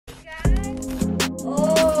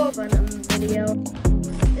video.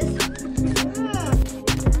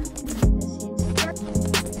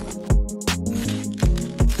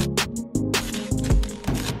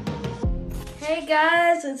 Hey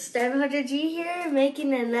guys, it's DHG here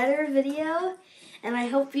making another video, and I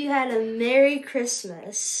hope you had a Merry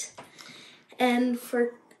Christmas. And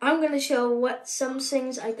I'm gonna show what some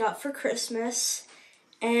things I got for Christmas.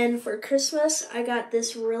 And for Christmas, I got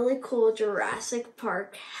this really cool Jurassic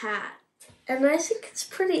Park hat. And I think it's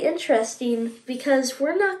pretty interesting because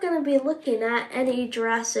we're not gonna be looking at any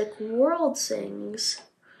Jurassic World things.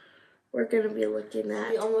 We're gonna be looking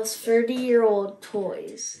at the almost 30-year-old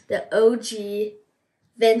toys. The OG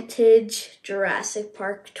vintage Jurassic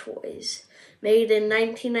Park toys. Made in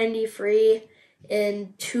 1993,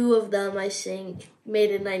 and two of them, I think,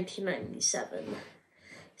 made in 1997.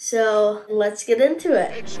 So, let's get into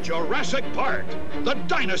it. It's Jurassic Park. The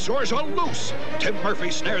dinosaurs are loose. Tim Murphy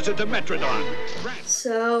snares a Dimetrodon.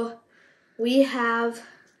 So, we have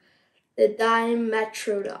the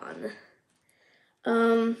Dimetrodon.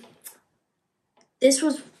 This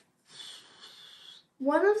was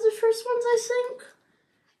one of the first ones, I think,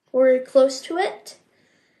 or close to it.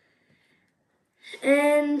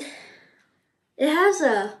 And it has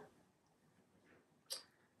a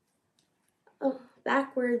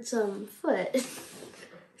backwards foot.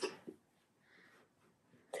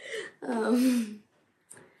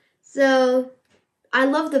 So I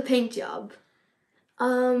love the paint job.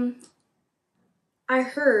 I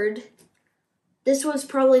heard this was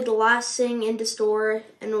probably the last thing in the store,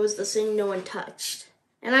 and it was the thing no one touched.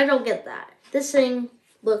 And I don't get that. This thing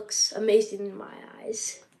looks amazing in my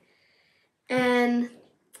eyes. And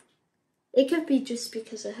it could be just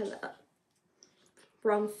because I had a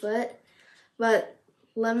wrong foot. But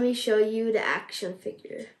let me show you the action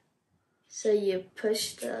figure. So you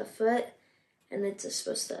push the foot, and it's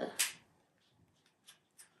supposed to,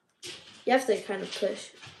 you have to kind of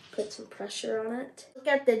put some pressure on it. Look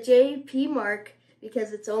at the JP mark,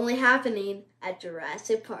 because it's only happening at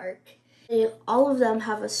Jurassic Park. All of them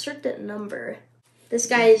have a certain number. This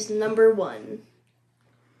guy is number 1.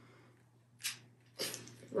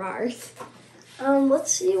 Rarth.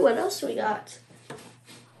 Let's see what else we got.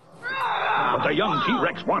 But the young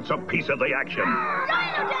T-Rex wants a piece of the action.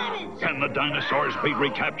 Dino damage! Can the dinosaurs be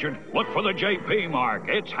recaptured? Look for the JP mark.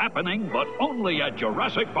 It's happening, but only at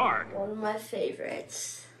Jurassic Park. One of my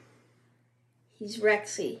favorites. He's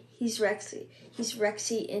Rexy. He's Rexy. He's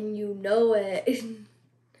Rexy, and you know it.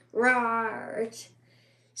 Right.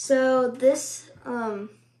 So this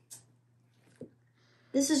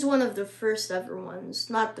is one of the first ever ones.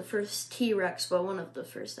 Not the first T-Rex, but one of the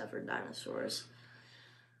first ever dinosaurs.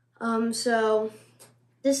 So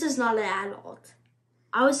this is not an adult.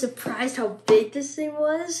 I was surprised how big this thing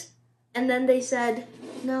was, and then they said,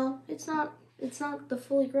 no, it's not the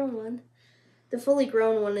fully grown one. The fully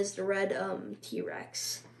grown one is the red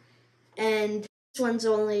T-Rex, and this one's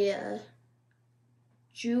only a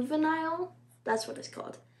juvenile. That's what it's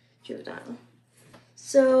called, juvenile.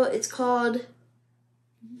 So it's called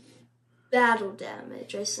Battle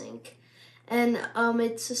Damage, I think, and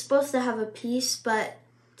it's supposed to have a piece, but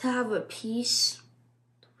to have a piece,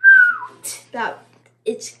 that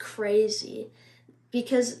it's crazy,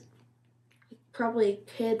 because probably a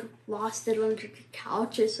kid lost it under the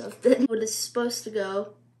couch or something. It is supposed to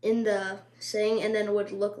go in the thing, and then it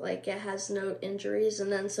would look like it has no injuries,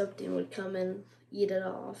 and then something would come and eat it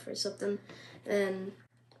off or something, and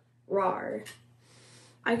rawr.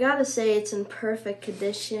 I gotta say, it's in perfect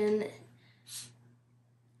condition.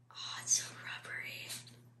 Oh, it's so rubbery.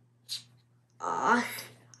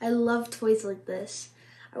 I love toys like this.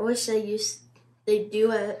 I wish they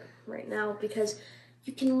do it right now, because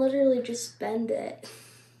you can literally just bend it.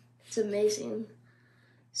 It's amazing.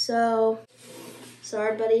 So,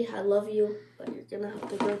 sorry buddy, I love you, but you're gonna have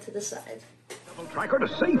to go to the side. Tracker to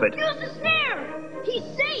save it. Use the snare! He's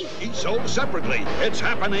safe! Each sold separately. It's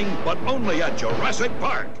happening, but only at Jurassic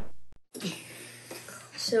Park.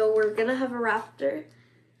 So we're gonna have a raptor.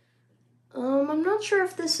 I'm not sure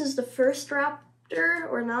if this is the first raptor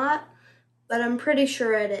or not, but I'm pretty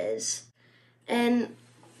sure it is. And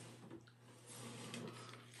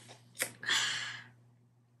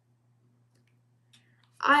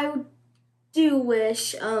I do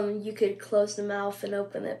wish you could close the mouth and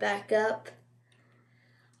open it back up.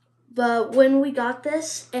 But when we got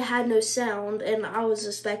this, it had no sound, and I was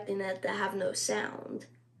expecting it to have no sound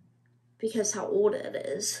because how old it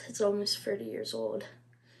is. It's almost 30 years old.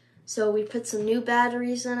 So we put some new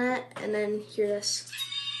batteries in it, and then hear this.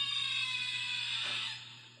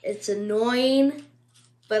 It's annoying,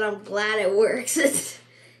 but I'm glad it works.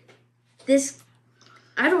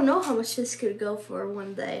 I don't know how much this could go for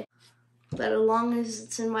one day. but as long as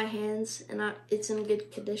it's in my hands and it's in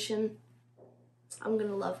good condition, I'm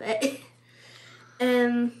gonna love it.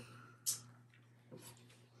 And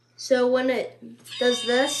so when it does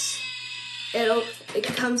this, it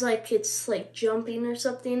comes like it's like jumping or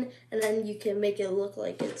something, and then you can make it look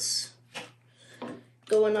like it's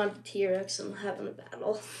going on to T-Rex and having a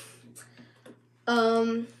battle.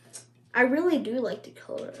 I really do like the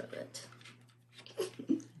color of it.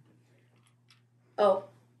 Oh,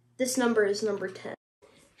 this number is number 10.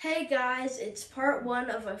 Hey guys, it's part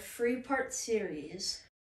 1 of a 3-part series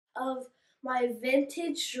of my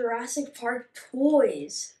vintage Jurassic Park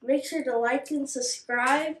toys. Make sure to like and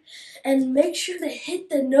subscribe, and make sure to hit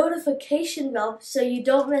the notification bell so you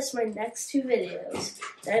don't miss my next 2 videos.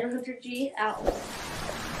 900G out.